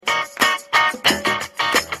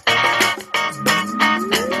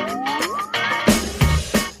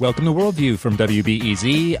Welcome to Worldview from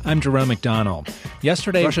WBEZ. I'm Jerome McDonnell.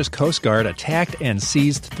 Yesterday, Russia's Coast Guard attacked and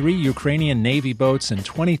seized 3 Ukrainian Navy boats and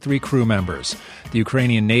 23 crew members. The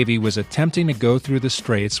Ukrainian Navy was attempting to go through the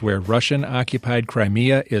straits where Russian-occupied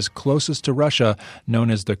Crimea is closest to Russia, known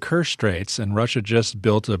as the Kerch Straits, and Russia just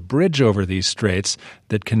built a bridge over these straits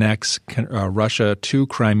that connects Russia to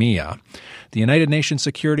Crimea. The United Nations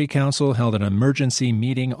Security Council held an emergency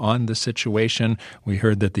meeting on the situation. We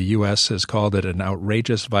heard that the U.S. has called it an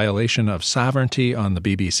outrageous violation of sovereignty on the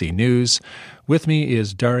BBC News. With me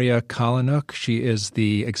is Daria Kalynuk. She is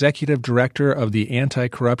the executive director of the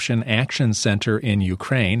Anti-Corruption Action Center in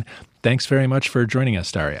Ukraine. Thanks very much for joining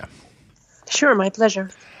us, Daria. Sure, my pleasure.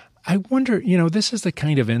 I wonder, this is the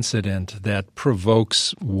kind of incident that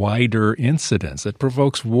provokes wider incidents, that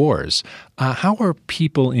provokes wars. How are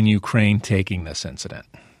people in Ukraine taking this incident?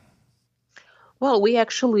 Well, we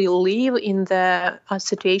actually live in the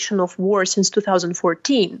situation of war since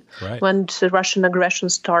 2014, right, when the Russian aggression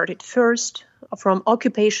started first from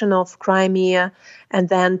occupation of Crimea and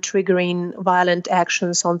then triggering violent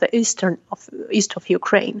actions on the east of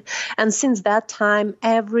Ukraine. And since that time,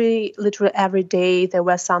 literally every day, there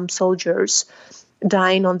were some soldiers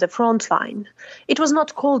dying on the front line. It was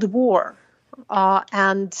not called war.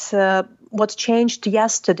 What changed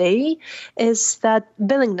yesterday is that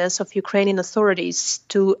willingness of Ukrainian authorities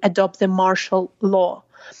to adopt the martial law,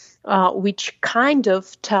 which kind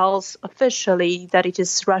of tells officially that it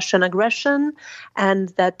is Russian aggression and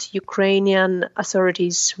that Ukrainian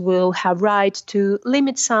authorities will have right to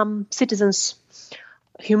limit some citizens'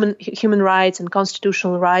 human rights and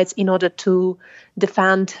constitutional rights in order to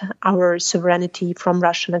defend our sovereignty from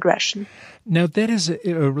Russian aggression. Now, that is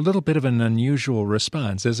a little bit of an unusual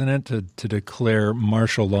response, isn't it, to declare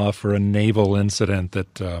martial law for a naval incident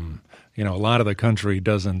that a lot of the country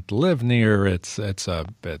doesn't live near. It's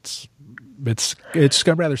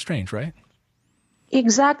rather strange, right?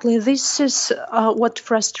 Exactly. This is what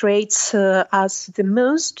frustrates us the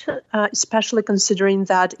most, especially considering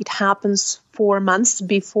that it happens 4 months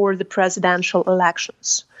before the presidential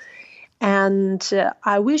elections. And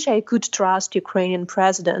I wish I could trust Ukrainian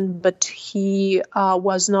president, but he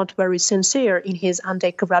was not very sincere in his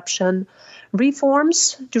anti-corruption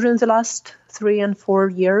reforms during the last 3 and 4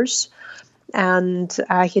 years. And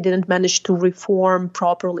he didn't manage to reform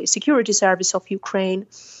properly security service of Ukraine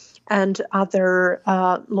and other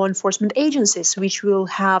law enforcement agencies, which will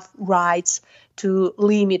have rights to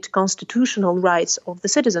limit constitutional rights of the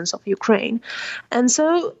citizens of Ukraine. And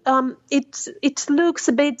so it looks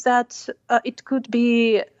a bit that it could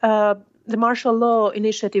be the martial law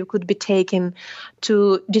initiative could be taken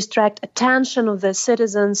to distract attention of the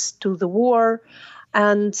citizens to the war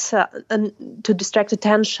and to distract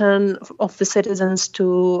attention of the citizens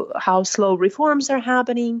to how slow reforms are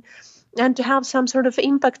happening and to have some sort of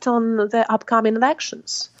impact on the upcoming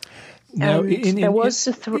elections. Now,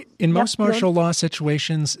 in most martial law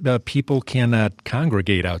situations, people cannot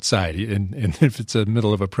congregate outside. And if it's the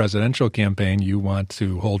middle of a presidential campaign, you want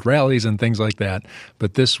to hold rallies and things like that.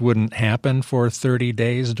 But this wouldn't happen for 30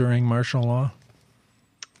 days during martial law?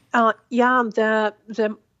 The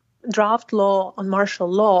draft law on martial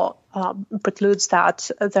law precludes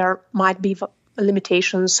that. There might be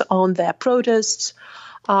limitations on the protests.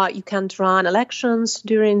 You can't run elections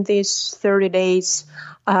during these 30 days.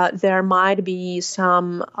 There might be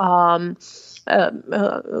some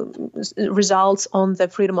results on the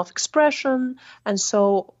freedom of expression and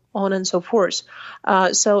so on and so forth.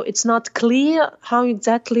 So it's not clear how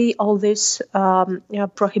exactly all these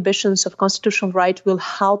prohibitions of constitutional right will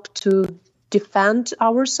help to defend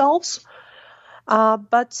ourselves.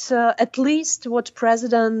 But at least what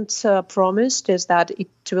President promised is that it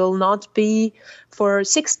will not be for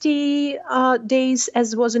 60 days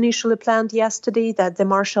as was initially planned yesterday, that the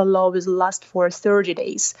martial law will last for 30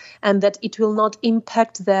 days, and that it will not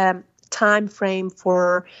impact the time frame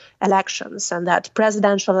for elections, and that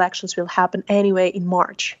presidential elections will happen anyway in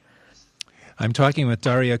March. I'm talking with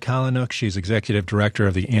Daria Kalynuk. She's executive director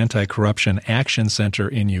of the Anti-Corruption Action Center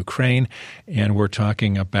in Ukraine, and we're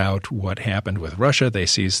talking about what happened with Russia. They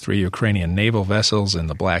seized 3 Ukrainian naval vessels in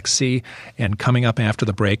the Black Sea, and coming up after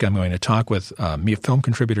the break, I'm going to talk with film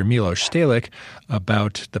contributor Milos Stalik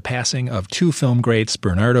about the passing of 2 film greats,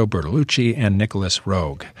 Bernardo Bertolucci and Nicholas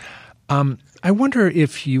Roeg. I wonder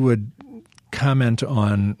if you would comment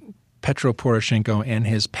on Petro Poroshenko and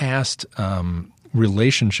his past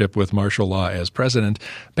relationship with martial law as president.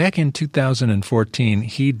 Back in 2014,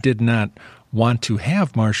 he did not want to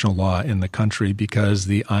have martial law in the country because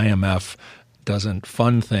the IMF doesn't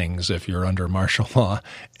fund things if you're under martial law.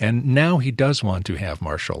 And now he does want to have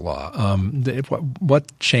martial law.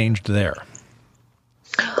 What changed there?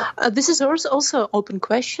 This is also an open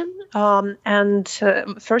question.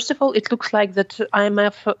 First of all, it looks like that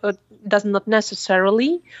IMF does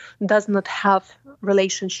not have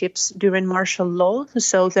relationships during martial law.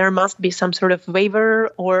 So there must be some sort of waiver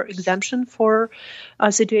or exemption for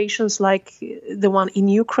situations like the one in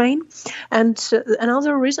Ukraine. And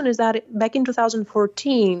another reason is that back in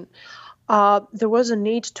 2014, there was a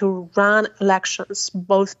need to run elections,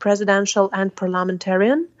 both presidential and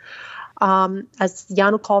parliamentarian. As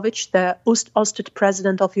Yanukovych, the ousted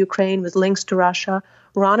president of Ukraine with links to Russia,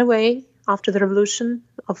 ran away after the revolution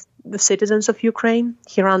of the citizens of Ukraine.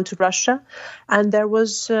 He ran to Russia, and there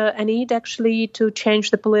was a need actually to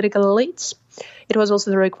change the political elites. It was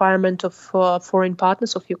also the requirement of foreign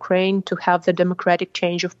partners of Ukraine to have the democratic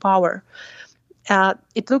change of power.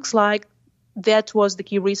 It looks like that was the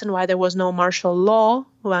key reason why there was no martial law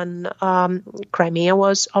when Crimea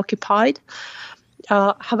was occupied.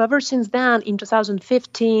 However, since then, in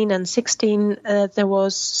 2015 and 16, there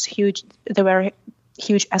were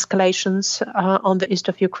huge escalations on the east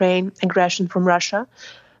of Ukraine, aggression from Russia,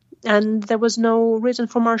 and there was no reason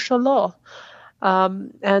for martial law.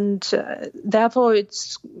 Therefore,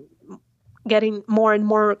 it's getting more and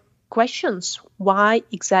more questions. Why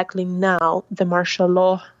exactly now the martial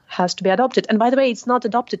law has to be adopted? And by the way, it's not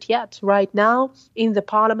adopted yet. Right now, in the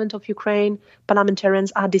parliament of Ukraine,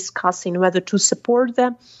 parliamentarians are discussing whether to support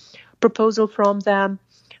the proposal from the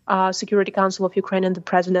Security Council of Ukraine and the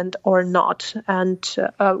president or not. And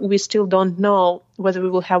we still don't know whether we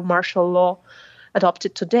will have martial law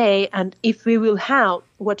adopted today. And if we will have,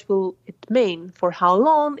 what will it mean? For how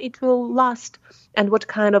long it will last? And what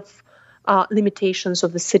kind of limitations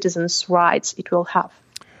of the citizens' rights it will have?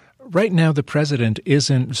 Right now, the president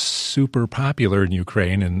isn't super popular in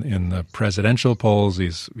Ukraine. In the presidential polls,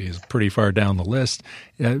 he's pretty far down the list.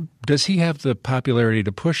 Does he have the popularity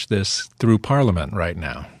to push this through parliament right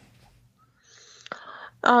now?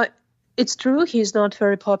 It's true. He's not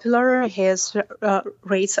very popular. His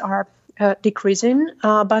rates are decreasing,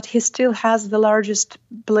 but he still has the largest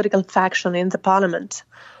political faction in the parliament.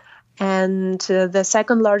 And the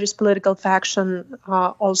second largest political faction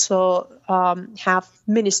also have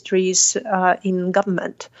ministries in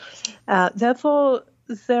government. Therefore,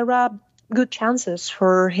 there are good chances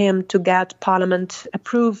for him to get Parliament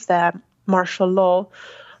approve the martial law.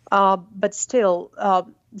 But still,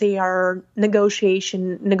 they are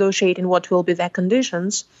negotiating what will be their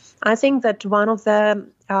conditions. I think that one of the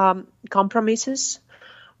compromises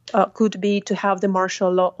could be to have the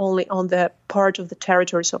martial law only on the part of the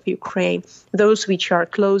territories of Ukraine, those which are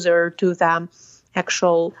closer to the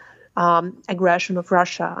actual aggression of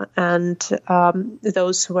Russia, and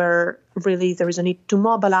those where really there is a need to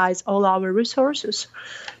mobilize all our resources.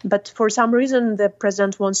 But for some reason, the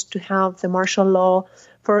president wants to have the martial law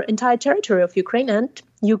for entire territory of Ukraine, and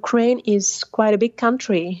Ukraine is quite a big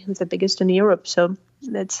country, the biggest in Europe. So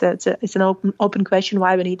it's an open question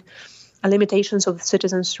why we need limitations of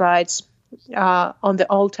citizens' rights on the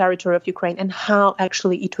whole territory of Ukraine, and how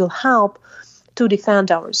actually it will help to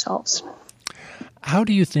defend ourselves. How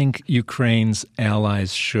do you think Ukraine's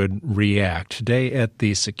allies should react? Today at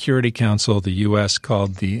the Security Council, the U.S.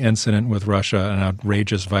 called the incident with Russia an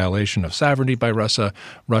outrageous violation of sovereignty by Russia.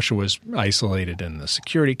 Russia was isolated in the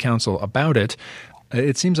Security Council about it.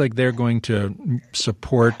 It seems like they're going to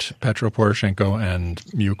support Petro Poroshenko and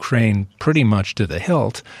Ukraine pretty much to the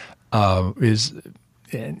hilt. Is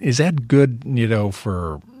that good,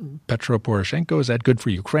 for Petro Poroshenko? Is that good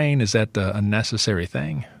for Ukraine? Is that a necessary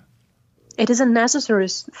thing? It is a necessary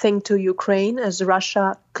thing to Ukraine, as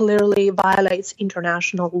Russia clearly violates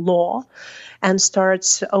international law and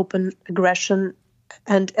starts open aggression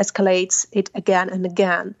and escalates it again and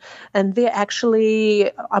again. And they actually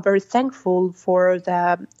are very thankful for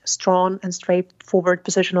the strong and straightforward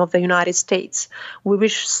position of the United States. We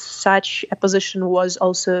wish such a position was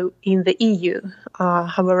also in the EU.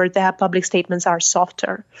 However, their public statements are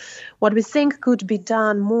softer. What we think could be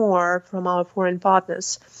done more from our foreign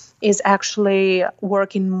partners is actually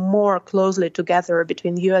working more closely together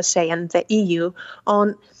between USA and the EU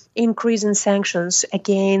on increasing sanctions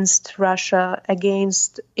against Russia,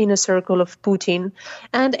 against inner circle of Putin,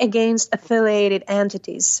 and against affiliated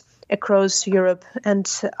entities across Europe and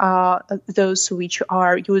those which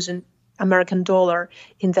are using American dollar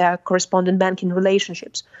in their correspondent banking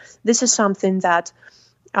relationships. This is something that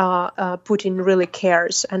Putin really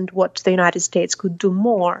cares, and what the United States could do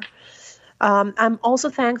more. I'm also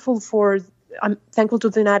thankful to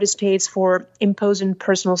the United States for imposing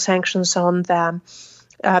personal sanctions on the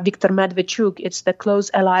Viktor Medvedchuk. It's the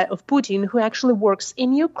close ally of Putin, who actually works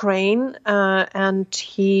in Ukraine, and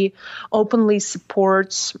he openly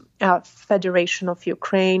supports Federation of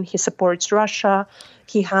Ukraine. He supports Russia.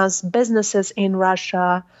 He has businesses in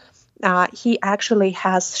Russia. He actually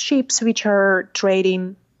has ships which are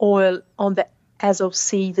trading oil on the Azov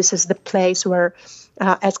Sea. This is the place where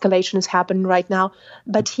escalation is happening right now.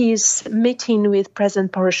 But he's meeting with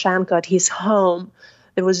President Poroshenko at his home.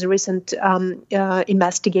 There was a recent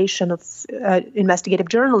investigation of investigative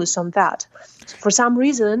journalists on that. So for some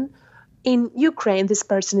reason, in Ukraine, this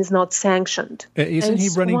person is not sanctioned. Isn't he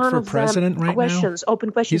running for president right now?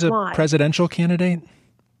 Open questions. He's a why? Presidential candidate?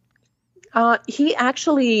 He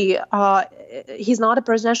actually, he's not a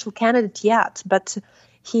presidential candidate yet, but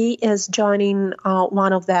he is joining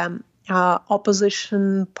one of them.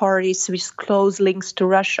 Opposition parties with close links to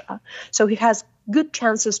Russia. So he has good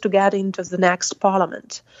chances to get into the next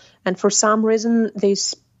parliament. And for some reason,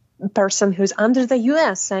 this person who's under the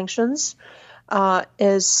U.S. sanctions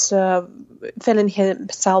is feeling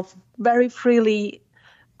himself very freely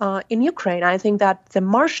in Ukraine. I think that the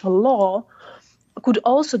martial law could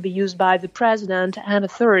also be used by the president and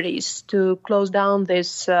authorities to close down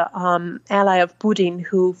this ally of Putin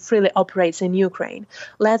who freely operates in Ukraine.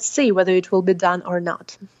 Let's see whether it will be done or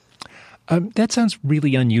not. That sounds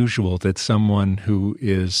really unusual that someone who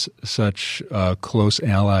is such a close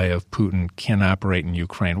ally of Putin can operate in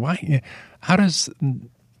Ukraine. Why? How does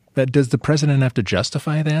the president have to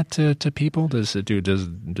justify that to people?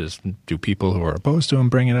 Do people who are opposed to him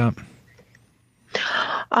bring it up?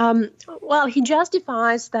 Well, he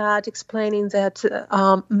justifies that, explaining that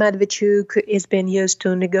Medvedchuk is being used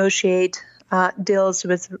to negotiate deals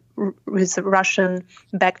with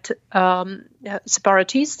Russian-backed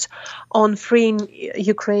separatists on freeing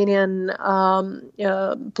Ukrainian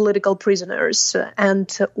political prisoners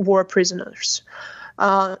and war prisoners.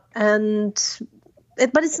 But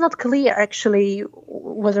it's not clear, actually,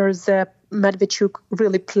 whether the Medvedchuk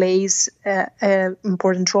really plays an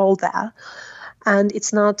important role there. And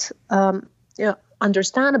it's not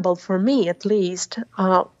understandable for me, at least,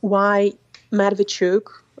 why Medvedchuk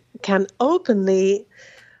can openly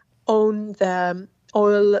own the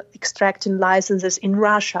oil extracting licenses in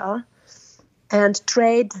Russia and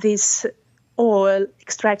trade this oil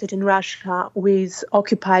extracted in Russia with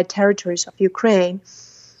occupied territories of Ukraine.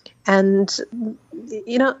 And,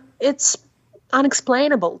 it's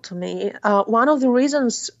unexplainable to me. One of the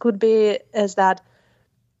reasons could be is that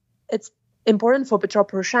it's important for Petro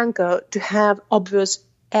Poroshenko to have obvious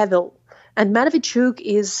evil. And Medvedchuk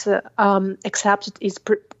is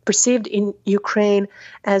perceived in Ukraine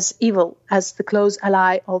as evil, as the close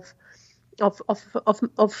ally of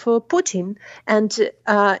Putin. And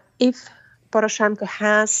if Poroshenko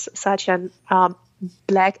has such an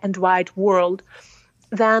black and white world,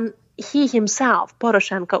 then he himself,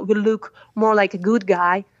 Poroshenko, will look more like a good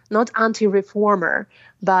guy, not anti-reformer,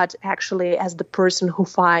 but actually as the person who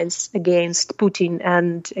fights against Putin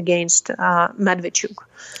and against Medvedchuk.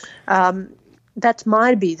 That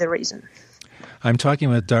might be the reason. I'm talking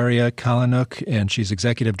with Daria Kalynuk, and she's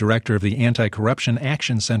executive director of the Anti-Corruption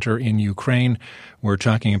Action Center in Ukraine. We're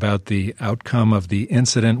talking about the outcome of the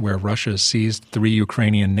incident where Russia seized 3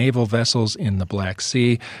 Ukrainian naval vessels in the Black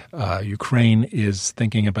Sea. Ukraine is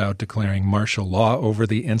thinking about declaring martial law over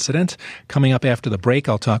the incident. Coming up after the break,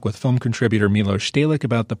 I'll talk with film contributor Milos Stehlik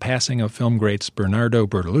about the passing of film greats Bernardo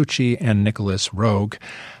Bertolucci and Nicholas Roeg.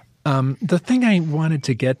 The thing I wanted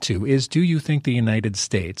to get to is, do you think the United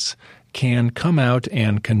States can come out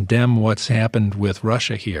and condemn what's happened with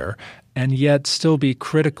Russia here and yet still be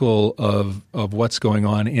critical of what's going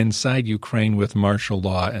on inside Ukraine with martial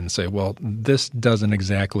law and say, well, this doesn't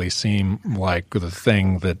exactly seem like the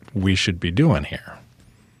thing that we should be doing here?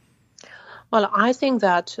 Well, I think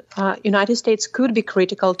that United States could be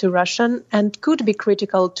critical to Russian and could be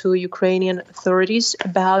critical to Ukrainian authorities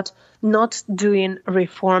about not doing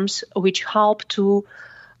reforms which help to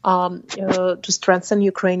strengthen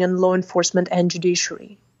Ukrainian law enforcement and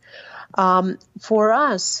judiciary. For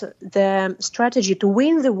us, the strategy to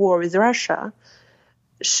win the war with Russia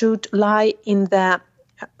should lie in the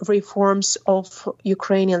reforms of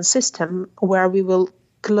Ukrainian system, where we will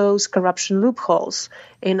close corruption loopholes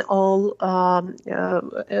in all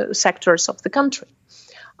sectors of the country.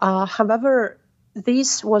 However,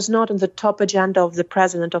 this was not on the top agenda of the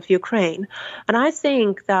president of Ukraine. And I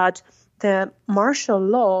think that the martial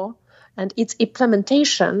law and its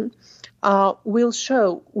implementation will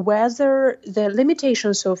show whether the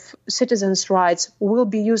limitations of citizens' rights will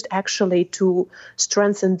be used actually to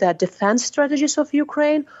strengthen the defense strategies of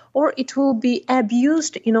Ukraine, or it will be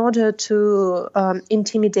abused in order to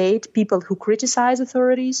intimidate people who criticize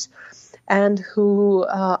authorities and who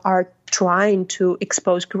are trying to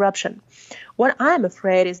expose corruption. What I'm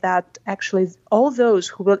afraid is that actually all those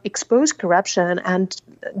who will expose corruption and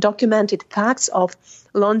documented facts of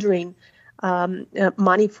laundering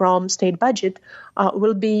money from state budget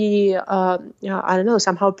will be,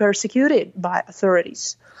 somehow persecuted by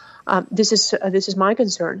authorities. This is my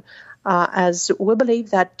concern, as we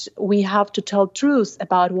believe that we have to tell truth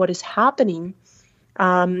about what is happening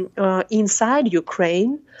inside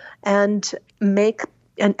Ukraine and make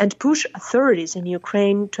and push authorities in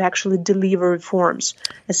Ukraine to actually deliver reforms.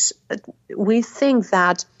 As we think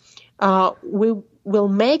that we will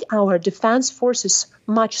make our defense forces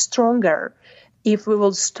much stronger if we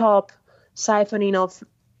will stop siphoning off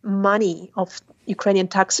money of Ukrainian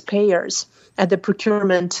taxpayers at the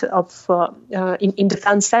procurement of in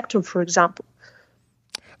defense sector, for example.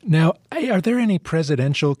 Now, are there any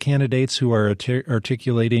presidential candidates who are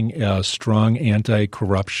articulating strong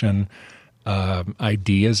anti-corruption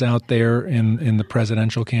ideas out there in the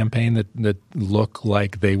presidential campaign that look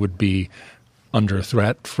like they would be under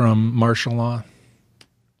threat from martial law?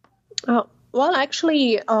 Well,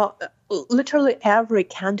 actually, literally every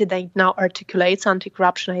candidate now articulates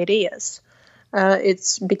anti-corruption ideas.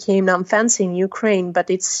 It's became non-fancy in Ukraine, but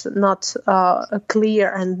it's not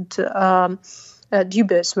clear and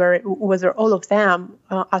dubious whether all of them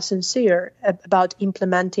are sincere about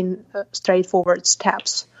implementing straightforward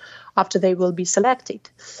steps after they will be selected.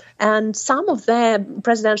 And some of the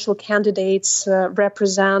presidential candidates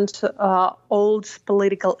represent old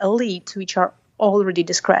political elite, which are already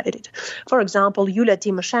discredited. For example, Yulia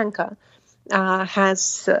Tymoshenko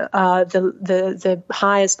has the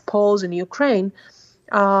highest polls in Ukraine.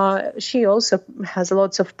 She also has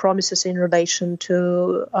lots of promises in relation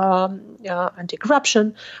to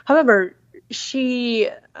anti-corruption. However, she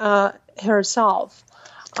herself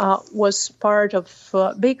was part of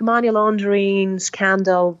a big money laundering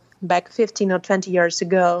scandal back 15 or 20 years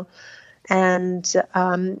ago, and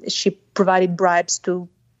she provided bribes to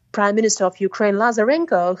Prime Minister of Ukraine,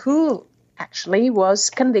 Lazarenko, who actually was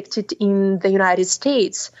convicted in the United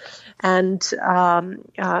States, and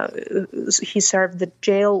he served the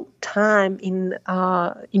jail time in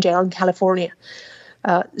jail in California.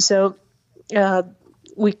 So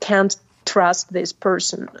we can't trust this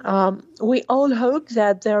person. We all hope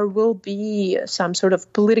that there will be some sort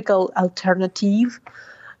of political alternative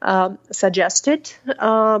suggested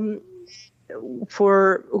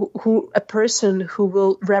for a person who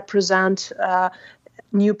will represent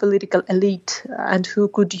new political elite and who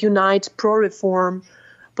could unite pro-reform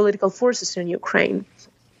political forces in Ukraine.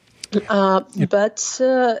 But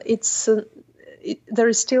there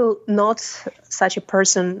is still not such a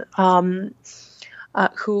person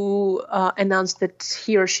who announced that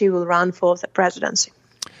he or she will run for the presidency.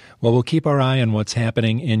 Well, we'll keep our eye on what's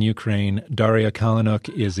happening in Ukraine. Daria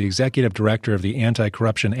Kalynuk is the executive director of the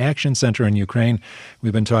Anti-Corruption Action Center in Ukraine.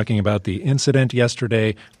 We've been talking about the incident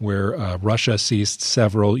yesterday where Russia seized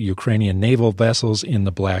several Ukrainian naval vessels in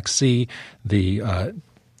the Black Sea. The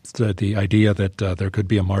idea that there could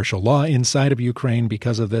be a martial law inside of Ukraine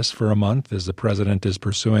because of this for a month, as the president is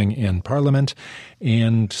pursuing in parliament,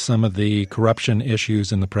 and some of the corruption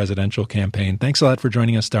issues in the presidential campaign. Thanks a lot for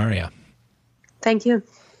joining us, Daria. Thank you.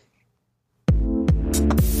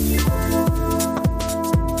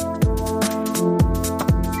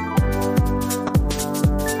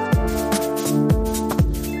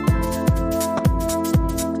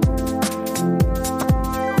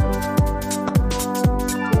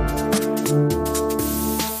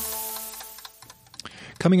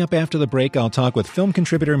 Coming up after the break, I'll talk with film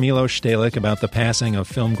contributor Milos Stehlik about the passing of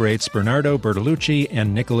film greats Bernardo Bertolucci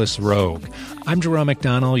and Nicholas Roeg. I'm Jerome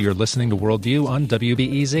McDonnell. You're listening to Worldview on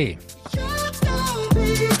WBEZ.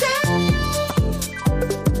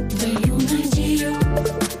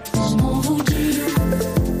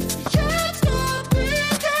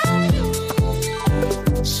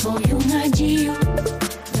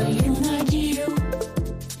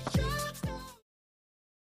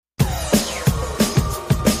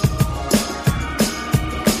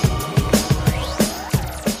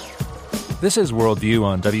 This is Worldview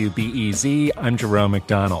on WBEZ. I'm Jerome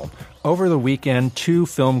McDonnell. Over the weekend, two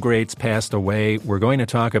film greats passed away. We're going to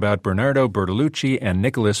talk about Bernardo Bertolucci and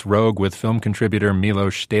Nicholas Roeg with film contributor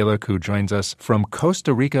Milos Stehlik, who joins us from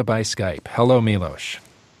Costa Rica by Skype. Hello, Milos.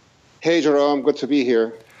 Hey, Jerome. Good to be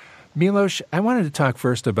here. Milos, I wanted to talk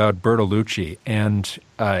first about Bertolucci, and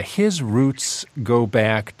his roots go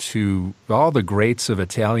back to all the greats of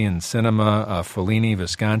Italian cinema, Fellini,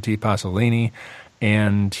 Visconti, Pasolini,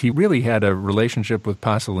 and he really had a relationship with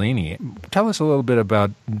Pasolini. Tell us a little bit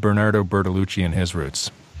about Bernardo Bertolucci and his roots.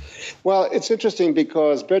 Well, it's interesting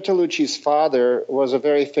because Bertolucci's father was a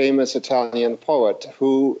very famous Italian poet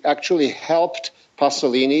who actually helped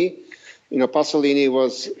Pasolini. You know, Pasolini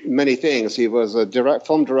was many things. He was a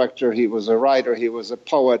film director, he was a writer, he was a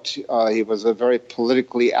poet, he was a very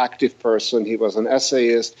politically active person, he was an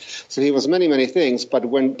essayist. So he was many, many things. But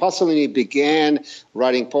when Pasolini began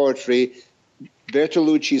writing poetry,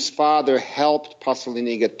 Bertolucci's father helped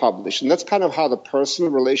Pasolini get published. And that's kind of how the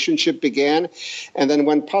personal relationship began. And then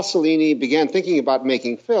when Pasolini began thinking about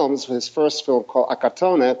making films, his first film called A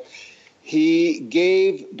Cartone, he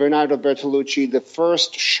gave Bernardo Bertolucci the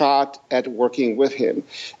first shot at working with him.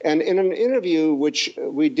 And in an interview which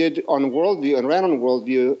we did on Worldview and ran on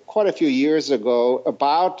Worldview quite a few years ago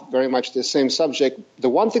about very much the same subject, the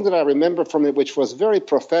one thing that I remember from it which was very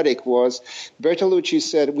prophetic was Bertolucci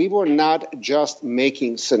said, we were not just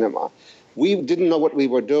making cinema. We didn't know what we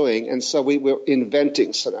were doing, and so we were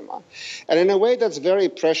inventing cinema. And in a way, that's very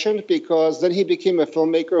prescient because then he became a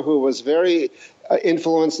filmmaker who was very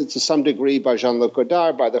influenced to some degree by Jean-Luc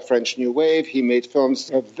Godard, by the French New Wave. He made films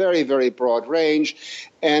of very, very broad range,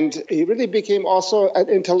 and he really became also an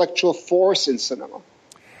intellectual force in cinema.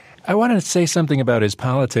 I wanted to say something about his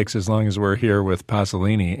politics as long as we're here with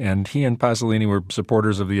Pasolini. And he and Pasolini were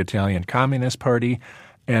supporters of the Italian Communist Party.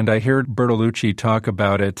 And I heard Bertolucci talk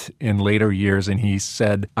about it in later years, and he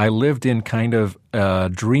said, I lived in kind of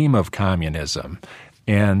a dream of communism.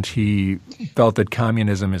 And he felt that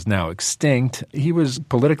communism is now extinct. He was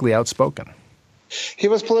politically outspoken. He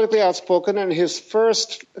was politically outspoken, and his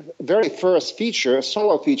very first feature,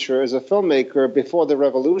 solo feature as a filmmaker before the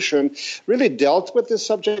revolution, really dealt with this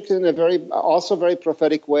subject in a also very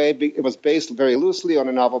prophetic way. It was based very loosely on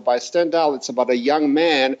a novel by Stendhal. It's about a young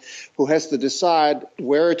man who has to decide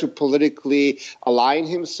where to politically align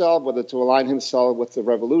himself, whether to align himself with the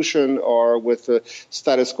revolution or with the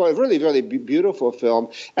status quo. A really, really beautiful film.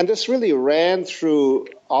 And this really ran through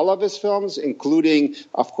all of his films, including,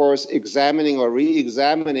 of course, examining or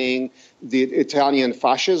re-examining the Italian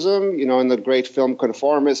fascism, in the great film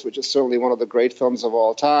Conformist, which is certainly one of the great films of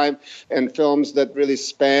all time, and films that really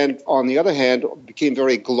spanned, on the other hand, became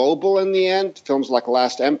very global in the end. Films like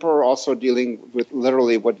Last Emperor, also dealing with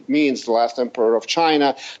literally what it means, the last emperor of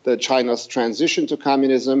China, China's transition to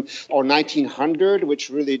communism, or 1900, which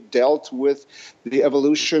really dealt with the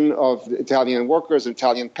evolution of the Italian workers,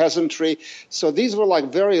 Italian peasantry. So these were like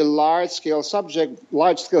very large-scale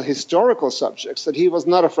historical subjects that he was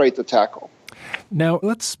not afraid to tackle. Now,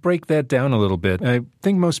 let's break that down a little bit. I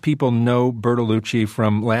think most people know Bertolucci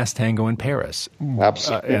from Last Tango in Paris.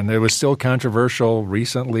 Absolutely. And it was still controversial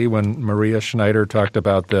recently when Maria Schneider talked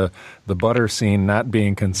about the butter scene not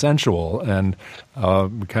being consensual, and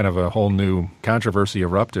kind of a whole new controversy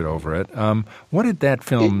erupted over it. What did that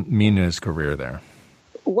film mean in his career there?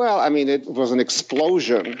 Well, I mean, it was an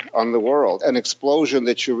explosion on the world, an explosion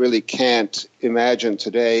that you really can't imagine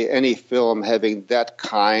today, any film having that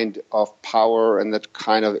kind of power and that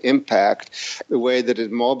kind of impact, the way that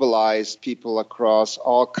it mobilized people across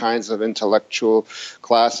all kinds of intellectual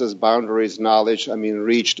classes, boundaries, knowledge,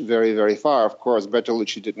 reached very, very far. Of course,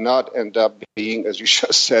 Bertolucci did not end up being, as you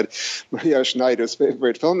just said, Maria Schneider's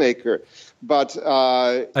favorite filmmaker. But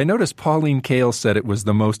I noticed Pauline Kael said it was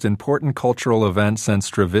the most important cultural event since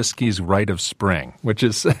Stravinsky's Rite of Spring, which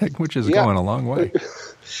is going a long way.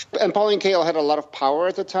 And Pauline Kael had a lot of power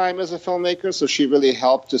at the time as a filmmaker, so she really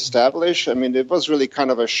helped establish. It was really kind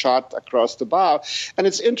of a shot across the bow. And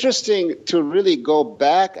it's interesting to really go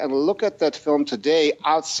back and look at that film today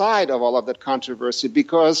outside of all of that controversy,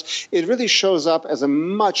 because it really shows up as a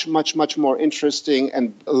much, much, much more interesting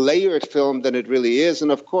and layered film than it really is.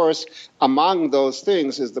 And of course, among those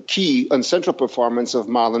things is the key and central performance of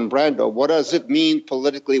Marlon Brando. What does it mean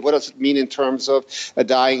politically? What does it mean in terms of a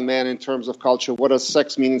dying man, in terms of culture? What does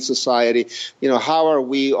sex mean in society? How are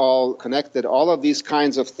we all connected? All of these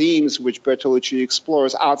kinds of themes which Bertolucci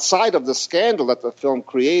explores outside of the scandal that the film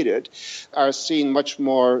created are seen much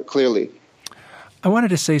more clearly. I wanted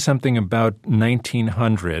to say something about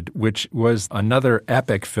 1900, which was another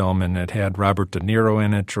epic film, and it had Robert De Niro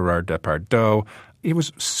in it, Gerard Depardieu. It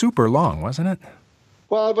was super long, wasn't it?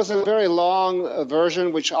 Well, it was a very long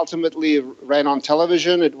version, which ultimately ran on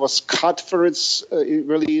television. It was cut for its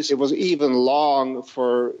release. It was even long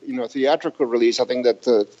for theatrical release. I think that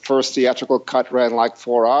the first theatrical cut ran like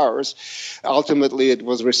 4 hours. Ultimately, it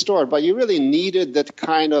was restored. But you really needed that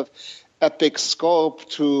kind of epic scope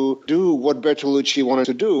to do what Bertolucci wanted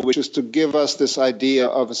to do, which is to give us this idea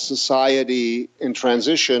of a society in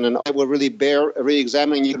transition. And I will really bear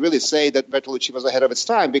re-examining. You could really say that Bertolucci was ahead of its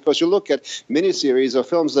time, because you look at miniseries or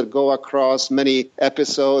films that go across many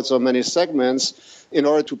episodes or many segments in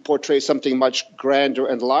order to portray something much grander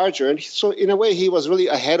and larger. And so in a way, he was really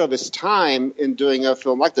ahead of his time in doing a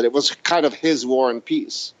film like that. It was kind of his War and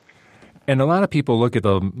Peace. And a lot of people look at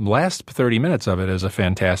the last 30 minutes of it as a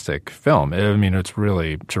fantastic film. I mean, it's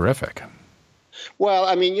really terrific. Well,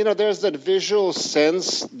 I mean, there's that visual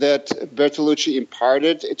sense that Bertolucci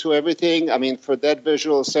imparted to everything. I mean, for that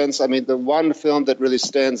visual sense, I mean, the one film that really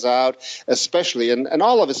stands out, especially, and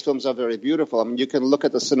all of his films are very beautiful. I mean, you can look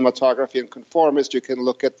at the cinematography in Conformist. You can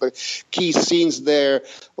look at the key scenes there,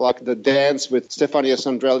 like the dance with Stefania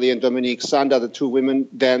Sondrelli and Dominique Sanda, the two women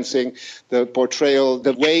dancing, the portrayal,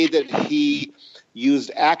 the way that he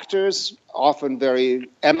used actors, often very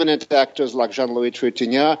eminent actors like Jean-Louis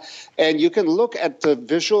Trintignant. And you can look at the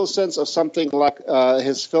visual sense of something like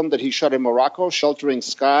his film that he shot in Morocco, Sheltering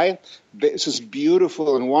Sky. It's just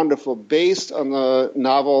beautiful and wonderful, based on a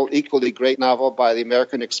novel, equally great novel by the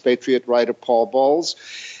American expatriate writer Paul Bowles.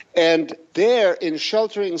 And there in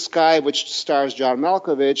Sheltering Sky, which stars John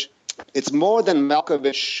Malkovich, it's more than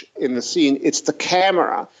Malkovich in the scene. It's the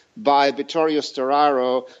camera by Vittorio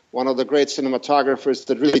Storaro, one of the great cinematographers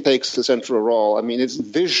that really takes the central role. I mean, it's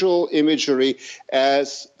visual imagery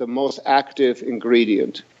as the most active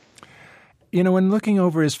ingredient. When looking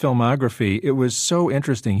over his filmography, it was so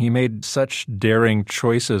interesting. He made such daring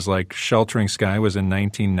choices, like Sheltering Sky was in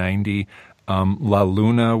 1990. La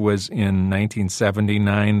Luna was in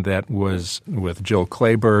 1979. That was with Jill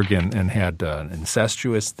Clayburgh and had an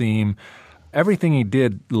incestuous theme. Everything he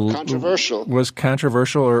did was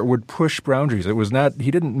controversial or would push boundaries. It was not.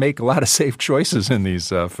 He didn't make a lot of safe choices in these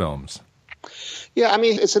films. Yeah, I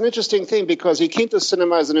mean, it's an interesting thing because he came to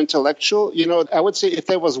cinema as an intellectual. I would say if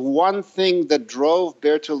there was one thing that drove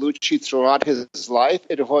Bertolucci throughout his life,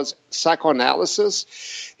 it was psychoanalysis.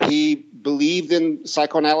 He believed in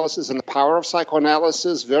psychoanalysis and the power of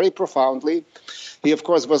psychoanalysis very profoundly. He, of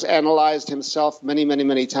course, was analyzed himself many, many,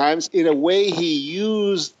 many times. In a way, he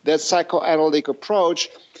used that psychoanalytic approach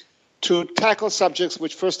to tackle subjects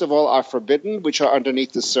which, first of all, are forbidden, which are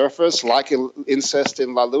underneath the surface, like incest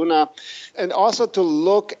in La Luna, and also to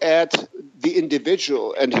look at the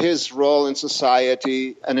individual and his role in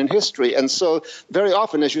society and in history. And so very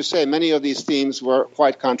often, as you say, many of these themes were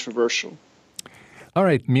quite controversial. All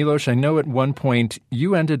right, Milos, I know at one point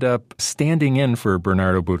you ended up standing in for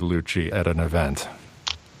Bernardo Bertolucci at an event.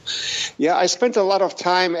 Yeah, I spent a lot of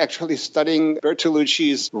time actually studying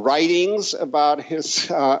Bertolucci's writings about his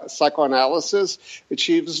psychoanalysis, which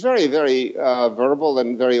he was very, very verbal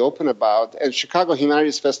and very open about. And Chicago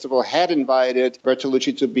Humanities Festival had invited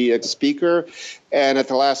Bertolucci to be a speaker, and at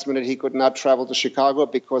the last minute he could not travel to Chicago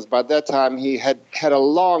because by that time he had a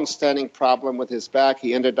long-standing problem with his back.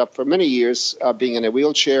 He ended up for many years being in a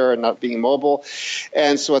wheelchair and not being mobile.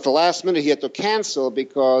 And so at the last minute he had to cancel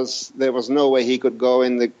because there was no way he could go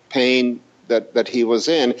in the pain that he was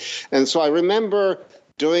in. And so I remember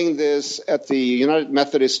doing this at the United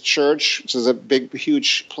Methodist Church, which is a big,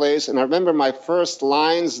 huge place. And I remember my first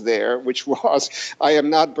lines there, which was, "I am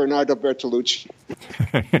not Bernardo Bertolucci."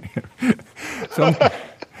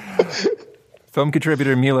 Film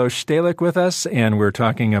contributor Milos Stehlik with us, and we're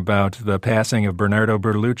talking about the passing of Bernardo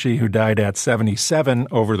Bertolucci, who died at 77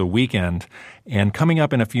 over the weekend. And coming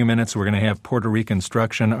up in a few minutes, we're going to have Puerto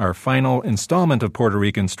Ricanstruction, our final installment of Puerto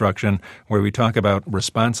Ricanstruction, where we talk about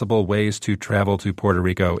responsible ways to travel to Puerto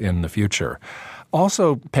Rico in the future.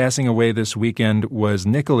 Also passing away this weekend was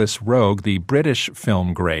Nicholas Roeg, the British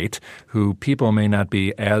film great, who people may not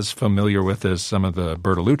be as familiar with as some of the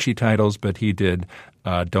Bertolucci titles, but he did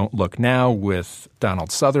Don't Look Now with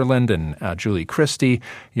Donald Sutherland and Julie Christie.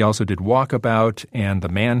 He also did Walkabout and The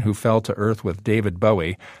Man Who Fell to Earth with David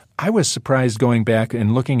Bowie. I was surprised going back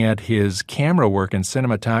and looking at his camera work and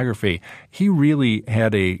cinematography. He really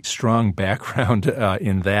had a strong background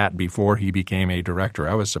in that before he became a director.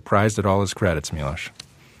 I was surprised at all his credits, Milos.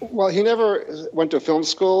 Well, he never went to film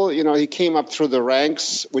school. He came up through the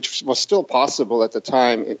ranks, which was still possible at the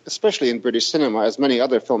time, especially in British cinema, as many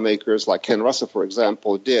other filmmakers like Ken Russell, for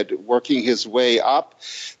example, did, working his way up.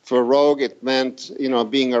 For Roeg, it meant,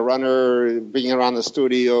 being a runner, being around the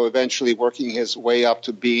studio, eventually working his way up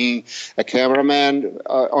to being a cameraman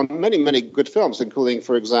on many, many good films, including,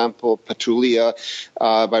 for example, Petulia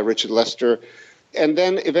by Richard Lester. And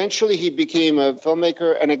then eventually he became a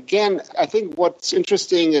filmmaker. And again, I think what's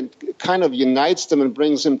interesting and kind of unites them and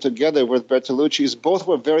brings them together with Bertolucci is both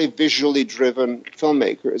were very visually driven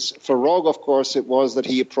filmmakers. For Roeg, of course, it was that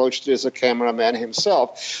he approached it as a cameraman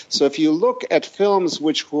himself. So if you look at films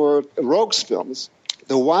which were Roeg's films,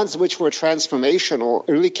 the ones which were transformational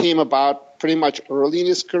really came about pretty much early in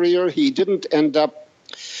his career. He didn't end up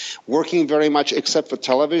working very much except for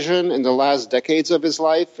television in the last decades of his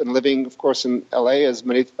life and living, of course, in L.A., as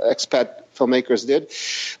many expat filmmakers did.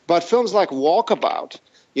 But films like Walkabout,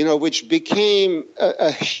 which became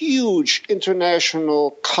a huge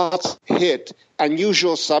international cult hit,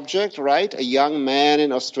 unusual subject, right? A young man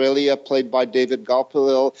in Australia played by David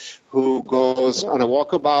Gulpilil who goes on a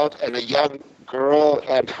walkabout, and a young girl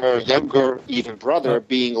and her younger even brother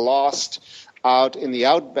being lost out in the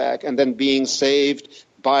outback and then being saved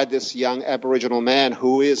by this young Aboriginal man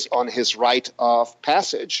who is on his rite of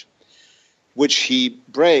passage, which he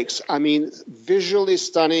breaks. I mean, visually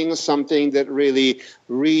stunning, something that really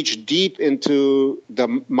reached deep into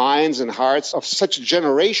the minds and hearts of such a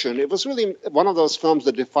generation. It was really one of those films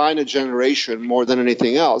that defined a generation more than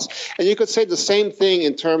anything else. And you could say the same thing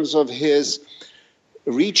in terms of his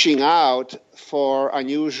reaching out for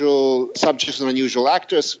unusual subjects and unusual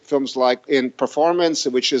actors, films like in Performance,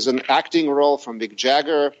 which is an acting role from Mick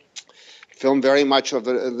Jagger, film very much of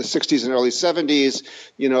the 60s and early 70s,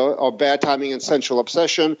 or Bad Timing and Sensual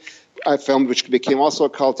Obsession, a film which became also a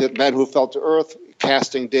cult hit, Man Who Fell to Earth,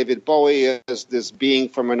 casting David Bowie as this being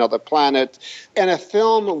from another planet, and a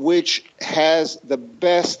film which has the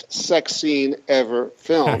best sex scene ever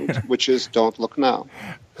filmed, which is Don't Look Now.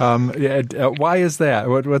 Why is that?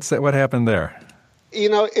 What happened there?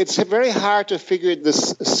 It's very hard to figure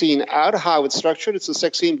this scene out, how it's structured. It's a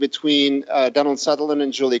sex scene between Donald Sutherland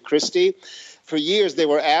and Julie Christie. For years, they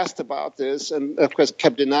were asked about this and, of course,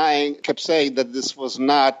 kept saying that this was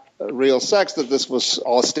not real sex, that this was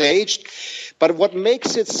all staged. But what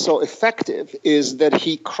makes it so effective is that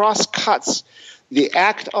he cross-cuts the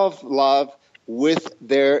act of love with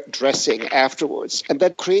their dressing afterwards. And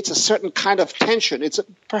that creates a certain kind of tension. It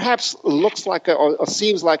perhaps looks like or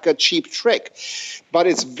seems like a cheap trick, but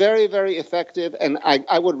it's very, very effective. And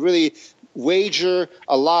I would really wager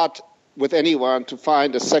a lot with anyone to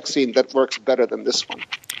find a sex scene that works better than this one.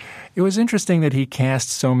 It was interesting that he cast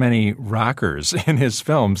so many rockers in his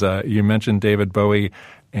films. You mentioned David Bowie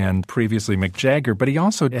and previously Mick Jagger, but he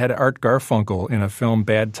also had Art Garfunkel in a film,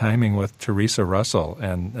 Bad Timing, with Teresa Russell,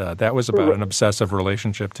 and that was about an obsessive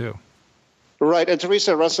relationship too. Right, and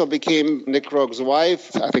Teresa Russell became Nick Roeg's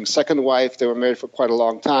wife, I think second wife. They were married for quite a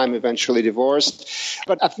long time, eventually divorced.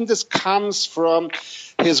 But I think this comes from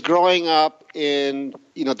his growing up in,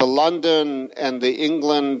 the London and the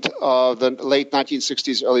England of the late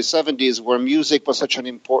 1960s, early 70s, where music was such an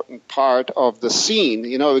important part of the scene.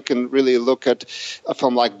 We can really look at a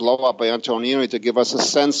film like Blow Up by Antonioni to give us a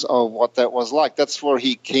sense of what that was like. That's where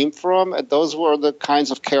he came from, and those were the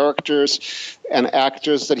kinds of characters and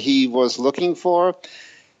actors that he was looking for.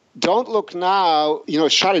 Don't Look Now,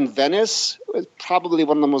 shot in Venice, probably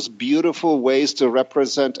one of the most beautiful ways to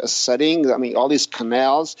represent a setting. I mean, all these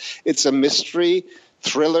canals. It's a mystery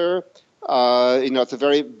thriller.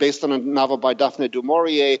 It's based on a novel by Daphne du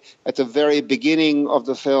Maurier. At the very beginning of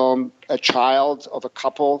the film, a child of a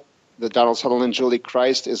couple, the Donald Sutherland and Julie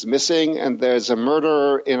Christ, is missing, and there's a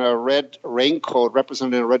murderer in a red raincoat,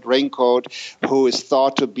 represented in a red raincoat, who is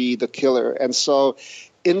thought to be the killer. And so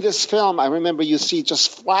in this film, I remember you see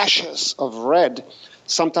just flashes of red,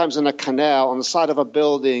 sometimes in a canal, on the side of a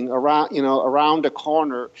building, around a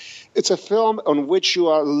corner. It's a film on which you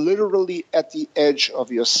are literally at the edge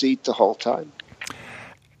of your seat the whole time.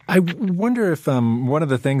 I wonder if one of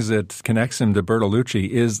the things that connects him to Bertolucci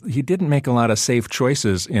is he didn't make a lot of safe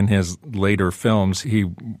choices in his later films.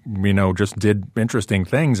 He, just did interesting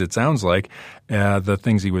things, it sounds like, the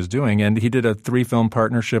things he was doing. And he did a 3-film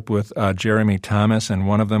partnership with Jeremy Thomas, and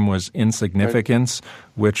one of them was Insignificance,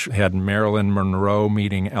 which had Marilyn Monroe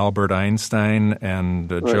meeting Albert Einstein and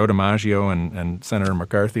Joe DiMaggio and Senator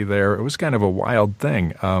McCarthy there. It was kind of a wild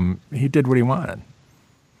thing. He did what he wanted.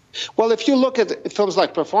 Well, if you look at films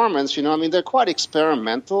like Performance, they're quite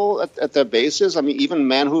experimental at their basis. I mean, even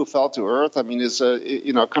Man Who Fell to Earth, is a,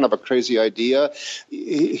 kind of a crazy idea.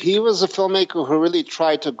 He was a filmmaker who really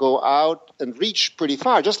tried to go out and reach pretty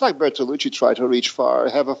far, just like Bertolucci tried to reach far,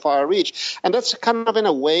 have a far reach. And that's kind of, in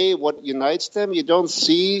a way, what unites them. You don't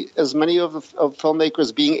see as many of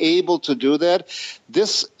filmmakers being able to do that.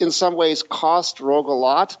 This, in some ways, cost Roeg a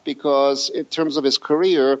lot because in terms of his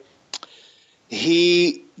career,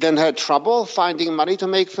 he then had trouble finding money to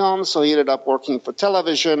make films, so he ended up working for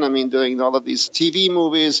television. Doing all of these TV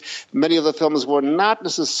movies. Many of the films were not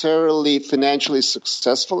necessarily financially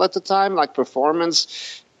successful at the time, like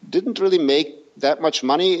Performance didn't really make that much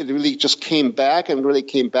money. It really just came back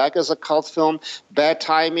as a cult film. Bad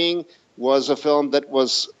Timing was a film that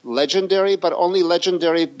was legendary, but only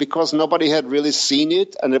legendary because nobody had really seen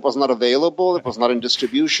it, and it was not available. It was not in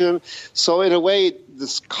distribution. So in a way,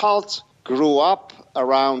 this cult grew up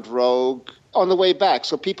around Rogue on the way back.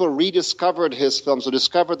 So people rediscovered his films, or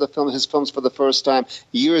discovered his films for the first time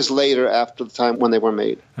years later after the time when they were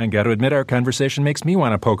made. I got to admit, our conversation makes me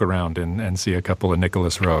want to poke around and see a couple of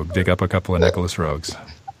Nicholas Roeg, dig up a couple of Nicholas Roegs.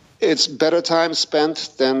 It's better time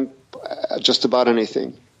spent than just about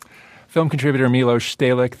anything. Film contributor Milos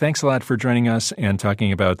Stalik, thanks a lot for joining us and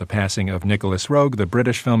talking about the passing of Nicholas Roeg, the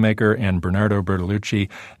British filmmaker, and Bernardo Bertolucci,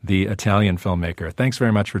 the Italian filmmaker. Thanks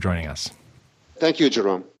very much for joining us. Thank you,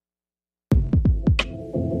 Jerome.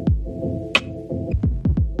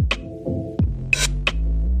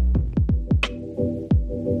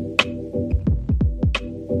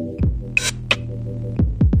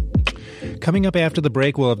 Coming up after the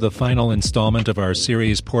break, we'll have the final installment of our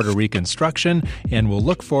series, Puerto Reconstruction, and we'll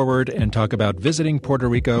look forward and talk about visiting Puerto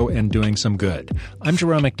Rico and doing some good. I'm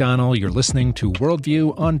Jerome McDonnell. You're listening to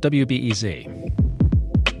Worldview on WBEZ.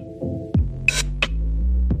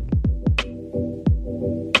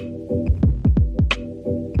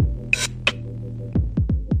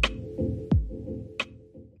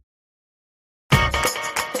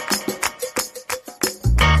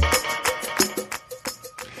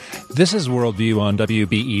 This is Worldview on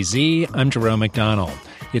WBEZ. I'm Jerome McDonnell.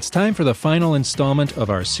 It's time for the final installment of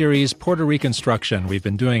our series, Puerto Reconstruction. We've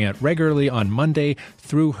been doing it regularly on Monday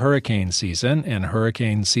through hurricane season, and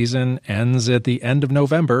hurricane season ends at the end of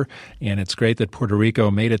November, and it's great that Puerto Rico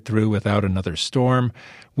made it through without another storm.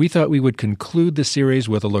 We thought we would conclude the series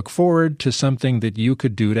with a look forward to something that you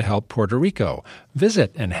could do to help Puerto Rico.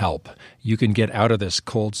 Visit and help. You can get out of this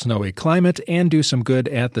cold, snowy climate and do some good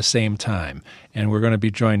at the same time. And we're going to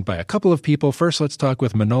be joined by a couple of people. First, let's talk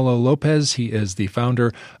with Manolo Lopez. He is the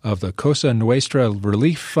founder of the Cosa Nuestra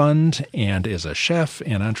Relief Fund and is a chef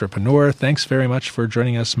and entrepreneur. Thanks very much for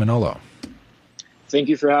joining us, Manolo. Thank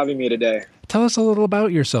you for having me today. Tell us a little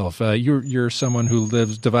about yourself. You're someone who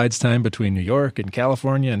divides time between New York and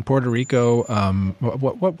California and Puerto Rico.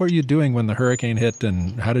 What were you doing when the hurricane hit,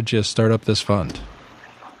 and how did you start up this fund?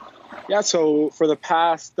 Yeah, so for the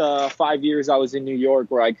past 5 years, I was in New York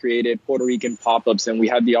where I created Puerto Rican pop-ups, and we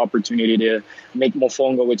had the opportunity to make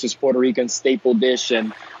mofongo, which is Puerto Rican staple dish,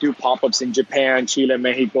 and do pop-ups in Japan, Chile,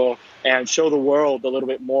 Mexico, and show the world a little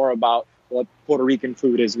bit more about what Puerto Rican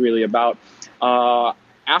food is really about.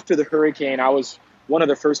 After the hurricane, I was one of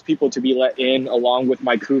the first people to be let in along with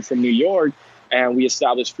my crew from New York, and we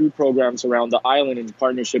established food programs around the island in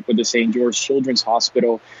partnership with the St. George Children's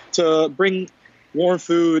Hospital to bring warm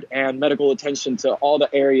food and medical attention to all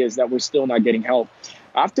the areas that were still not getting help.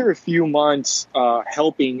 After a few months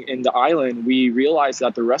helping in the island, we realized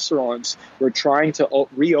that the restaurants were trying to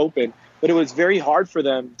reopen, but it was very hard for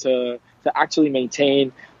them to actually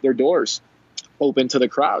maintain their doors open to the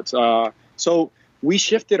crowds. So we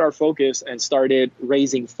shifted our focus and started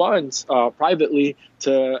raising funds privately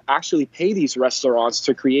to actually pay these restaurants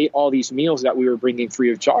to create all these meals that we were bringing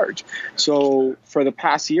free of charge. So for the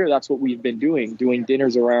past year, that's what we've been doing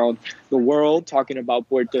dinners around the world, talking about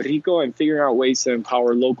Puerto Rico and figuring out ways to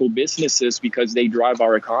empower local businesses because they drive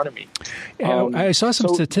our economy. I saw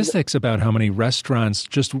some statistics about how many restaurants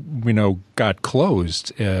just, got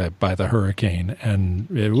closed by the hurricane, and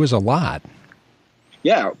it was a lot.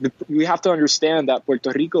 Yeah, we have to understand that Puerto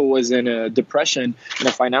Rico was in a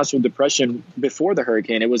financial depression before the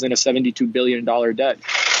hurricane. It was in a $72 billion debt.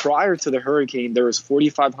 Prior to the hurricane, there was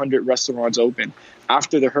 4,500 restaurants open.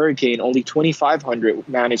 After the hurricane, only 2,500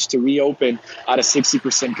 managed to reopen at a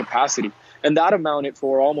 60% capacity. And that amounted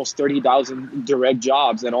for almost 30,000 direct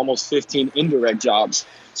jobs and almost 15 indirect jobs.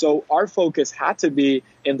 So our focus had to be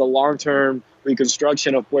in the long-term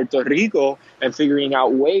reconstruction of Puerto Rico and figuring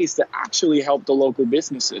out ways to actually help the local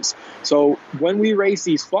businesses. So when we raised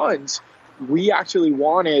these funds, we actually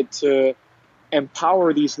wanted to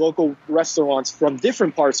empower these local restaurants from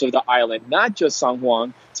different parts of the island, not just San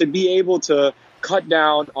Juan, to be able to cut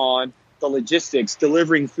down on the logistics,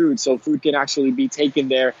 delivering food so food can actually be taken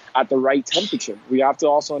there at the right temperature. We have to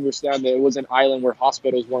also understand that it was an island where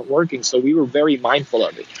hospitals weren't working, so we were very mindful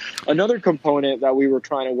of it. Another component that we were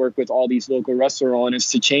trying to work with all these local restaurants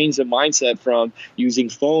is to change the mindset from using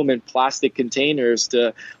foam and plastic containers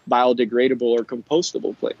to biodegradable or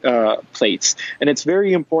compostable plates. And it's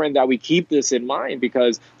very important that we keep this in mind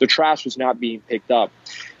because the trash was not being picked up.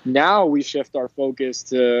 Now we shift our focus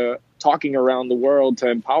to talking around the world to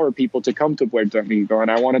empower people to come to Puerto Rico. And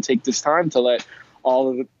I want to take this time to let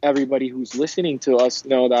everybody who's listening to us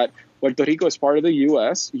know that Puerto Rico is part of the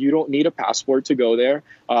U.S. You don't need a passport to go there.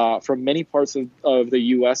 From many parts of the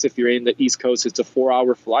U.S., if you're in the East Coast, it's a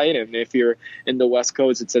 4-hour flight. And if you're in the West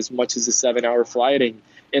Coast, it's as much as a 7-hour flight. And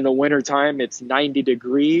in the wintertime, it's 90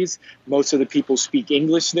 degrees. Most of the people speak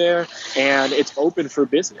English there, and it's open for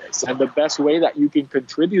business. And the best way that you can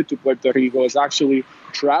contribute to Puerto Rico is actually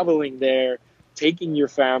traveling there, taking your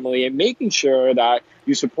family, and making sure that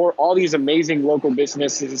you support all these amazing local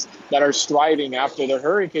businesses that are striving after the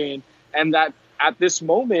hurricane and that at this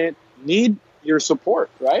moment need your support,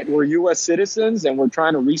 right? We're U.S. citizens, and we're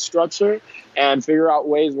trying to restructure and figure out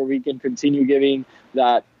ways where we can continue giving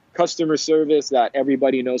that customer service that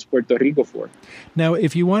everybody knows Puerto Rico for. Now,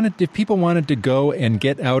 if people wanted to go and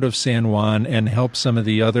get out of San Juan and help some of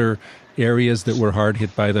the other areas that were hard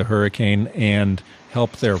hit by the hurricane and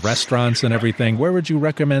help their restaurants and everything, where would you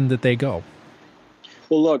recommend that they go?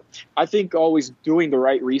 Well, look, I think always doing the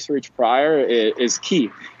right research prior is key.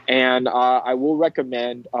 And I will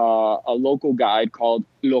recommend a local guide called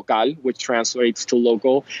Local, which translates to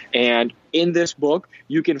local. And in this book,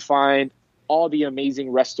 you can find all the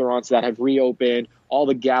amazing restaurants that have reopened, all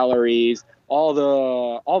the galleries, all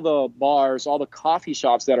the bars, all the coffee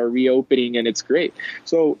shops that are reopening, and it's great.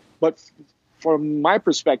 So, but from my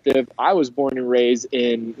perspective, I was born and raised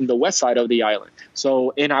in the west side of the island. So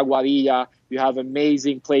in Aguadilla, you have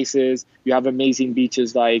amazing places. You have amazing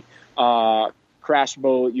beaches like Crash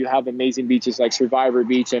Boat. You have amazing beaches like Survivor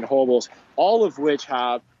Beach and Hobos, all of which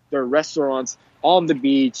have their restaurants on the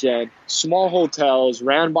beach and small hotels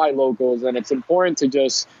ran by locals. And it's important to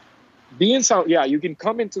just be in you can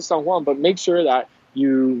come into San Juan, but make sure that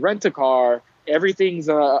you rent a car. Everything's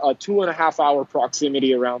a 2.5 hour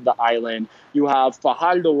proximity around the island. You have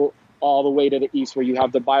Fajardo all the way to the east, where you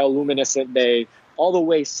have the bioluminescent bay, all the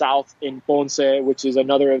way south in Ponce, which is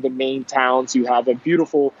another of the main towns. You have a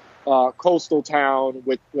beautiful coastal town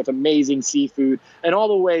with amazing seafood, and all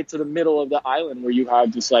the way to the middle of the island where you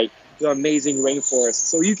have just like the amazing rainforest.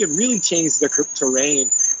 So you can really change the terrain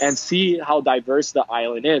and see how diverse the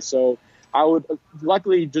island is. So I would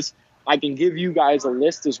I can give you guys a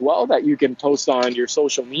list as well that you can post on your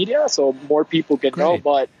social media so more people can know.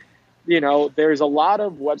 But, there's a lot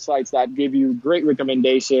of websites that give you great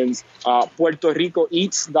recommendations.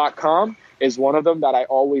 PuertoRicoEats.com is one of them that I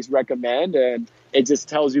always recommend. And it just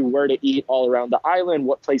tells you where to eat all around the island,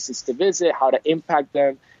 what places to visit, how to impact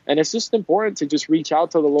them. And it's just important to just reach out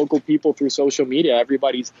to the local people through social media.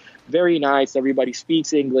 Everybody's very nice. Everybody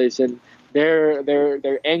speaks English, and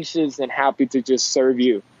they're anxious and happy to just serve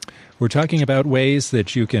you. We're talking about ways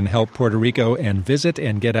that you can help Puerto Rico and visit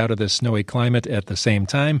and get out of the snowy climate at the same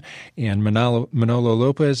time. And Manolo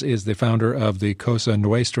Lopez is the founder of the Cosa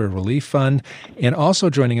Nuestra Relief Fund. And also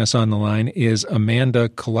joining us on the line is Amanda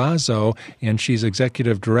Collazo, and she's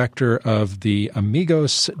executive director of the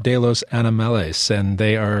Amigos de los Animales. And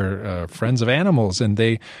they are friends of animals, and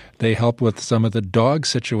they help with some of the dog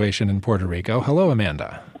situation in Puerto Rico. Hello,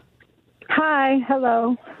 Amanda. Hi.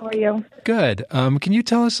 Hello. How are you? Good. Can you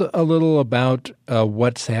tell us a little about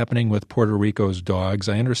what's happening with Puerto Rico's dogs?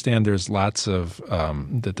 I understand there's lots of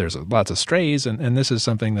strays, and this is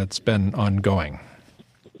something that's been ongoing.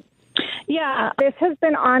 Yeah, this has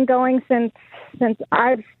been ongoing since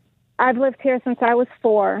I've lived here since I was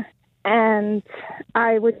 4, and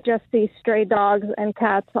I would just see stray dogs and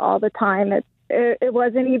cats all the time. It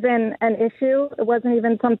wasn't even an issue. It wasn't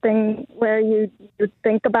even something where you'd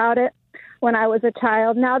think about it when I was a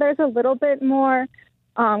child. Now there's a little bit more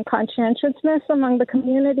conscientiousness among the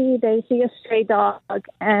community. They see a stray dog,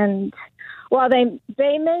 and while they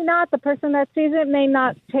may not, the person that sees it may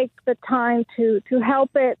not take the time to help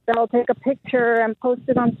it, they'll take a picture and post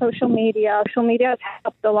it on social media. Social media has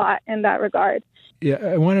helped a lot in that regard. Yeah,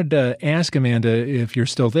 I wanted to ask Amanda, if you're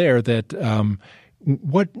still there, that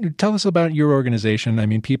tell us about your organization. I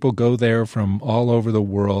mean, people go there from all over the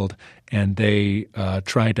world, and they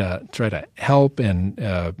try to help.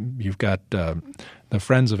 And you've got the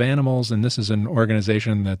Friends of Animals, and this is an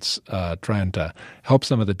organization that's trying to help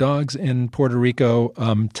some of the dogs in Puerto Rico.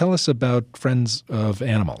 Tell us about Friends of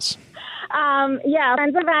Animals.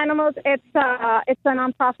 Friends of Animals. It's a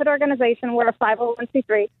nonprofit organization. We're a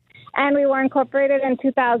 501c3, and we were incorporated in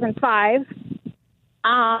 2005.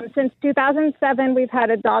 Since 2007, we've had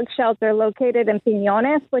a dog shelter located in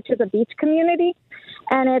Piñones, which is a beach community,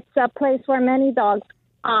 and it's a place where many dogs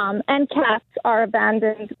and cats are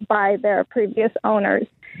abandoned by their previous owners.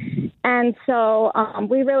 And so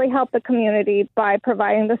we really help the community by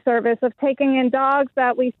providing the service of taking in dogs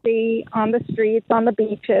that we see on the streets, on the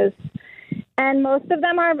beaches. And most of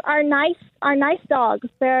them are nice dogs.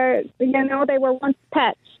 They were once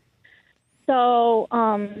pets. So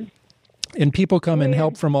and people come and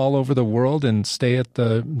help from all over the world and stay at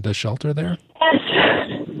the shelter there? Yes.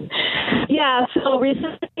 Yeah, so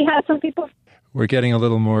recently we had some people. We're getting a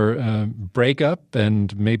little more breakup,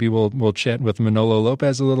 and maybe we'll chat with Manolo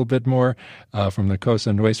Lopez a little bit more from the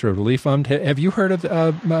Cosa Nuestra Relief Fund. Have you heard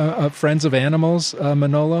of Friends of Animals,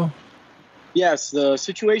 Manolo? Yes, the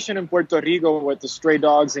situation in Puerto Rico with the stray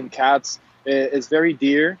dogs and cats is very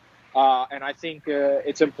dear. And I think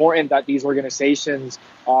it's important that these organizations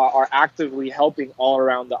are actively helping all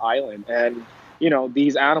around the island. And,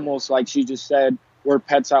 these animals, like she just said, were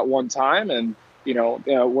pets at one time and,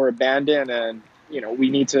 were abandoned. And, we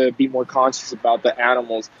need to be more conscious about the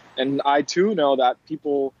animals. And I, too, know that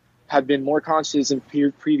people have been more conscious in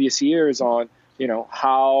previous years on,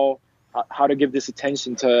 how to give this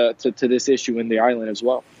attention to this issue in the island as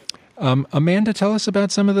well. Amanda, tell us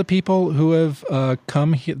about some of the people who have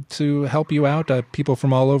come to help you out, people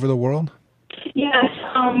from all over the world. Yes,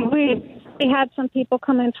 we had some people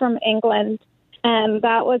come in from England, and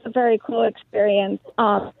that was a very cool experience.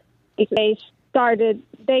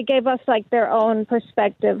 They gave us their own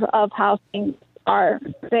perspective of how things are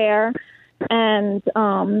there, and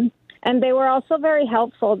they were also very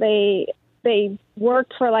helpful. They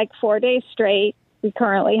worked for 4 days straight. We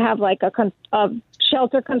currently have a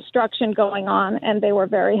shelter construction going on, and they were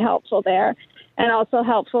very helpful there, and also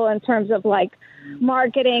helpful in terms of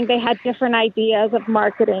marketing. They had different ideas of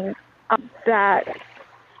marketing that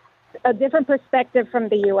a different perspective from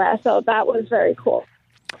the U.S. So that was very cool.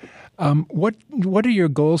 What are your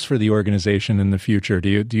goals for the organization in the future? Do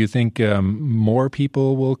you think more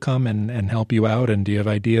people will come and help you out? And do you have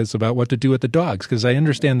ideas about what to do with the dogs? Because I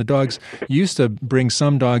understand the dogs used to bring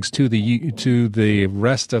some dogs to the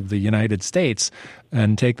rest of the United States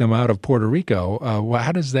and take them out of Puerto Rico.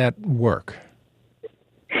 How does that work?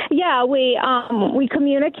 Yeah, we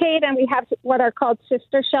communicate, and we have what are called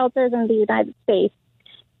sister shelters in the United States,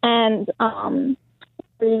 and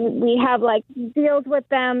we have deals with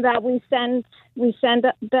them that we send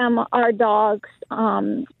them our dogs.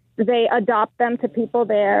 They adopt them to people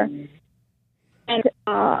there, and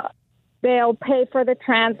they'll pay for the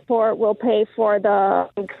transport. We'll pay for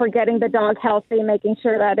getting the dog healthy, making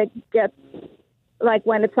sure that it gets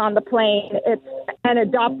when it's on the plane, it's an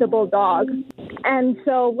adoptable dog. And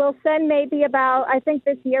so we'll send maybe I think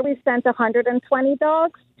this year we sent 120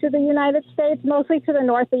 dogs to the United States, mostly to the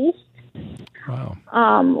Northeast. Wow.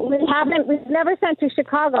 We've never sent to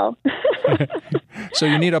Chicago. So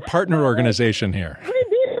you need a partner organization here. We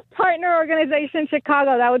need a partner organization in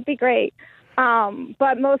Chicago. That would be great.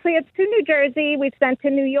 But mostly it's to New Jersey. We've sent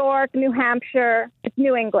to New York, New Hampshire,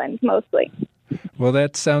 New England mostly. Well,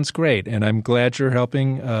 that sounds great, and I'm glad you're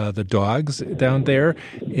helping the dogs down there.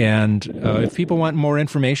 And if people want more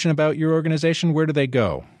information about your organization, where do they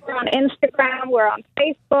go? We're on Instagram, we're on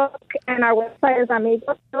Facebook, and our website is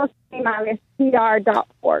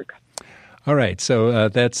amigosdelosanimales.org. All right, so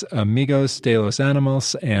that's Amigos de los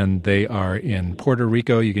Animales, and they are in Puerto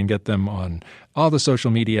Rico. You can get them on all the social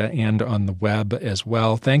media and on the web as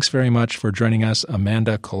well. Thanks very much for joining us,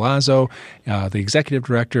 Amanda Collazo, the Executive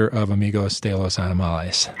Director of Amigos de los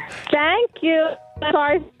Animales. Thank you.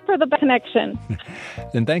 Sorry for the connection.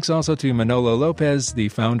 And thanks also to Manolo Lopez, the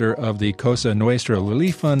founder of the Cosa Nuestra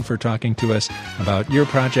Relief Fund, for talking to us about your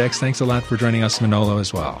projects. Thanks a lot for joining us, Manolo,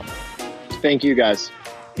 as well. Thank you, guys.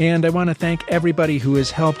 And I want to thank everybody who has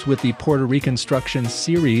helped with the Puerto Reconstruction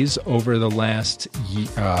series over the last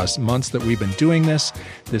months that we've been doing this.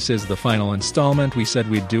 This is the final installment. We said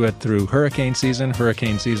we'd do it through hurricane season.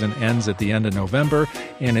 Hurricane season ends at the end of November,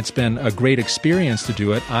 and it's been a great experience to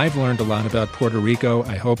do it. I've learned a lot about Puerto Rico.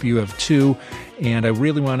 I hope you have too. And I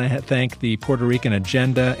really want to thank the Puerto Rican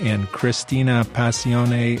Agenda and Cristina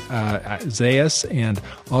Passione Zayas, and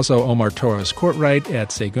also Omar Torres Courtright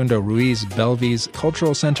at Segundo Ruiz Belvis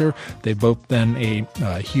Cultural Center. They've both been a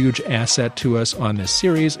huge asset to us on this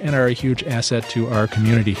series and are a huge asset to our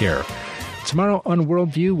community here. Tomorrow on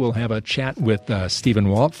Worldview, we'll have a chat with Stephen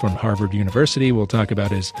Walt from Harvard University. We'll talk about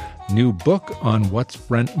his new book on what's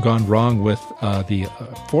gone wrong with the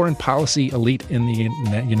foreign policy elite in the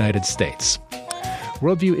United States.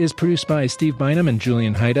 Worldview is produced by Steve Bynum and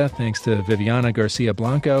Julian Haida. Thanks to Viviana Garcia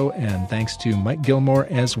Blanco, and thanks to Mike Gilmore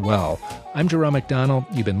as well. I'm Jerome McDonnell.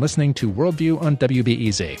 You've been listening to Worldview on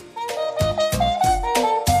WBEZ.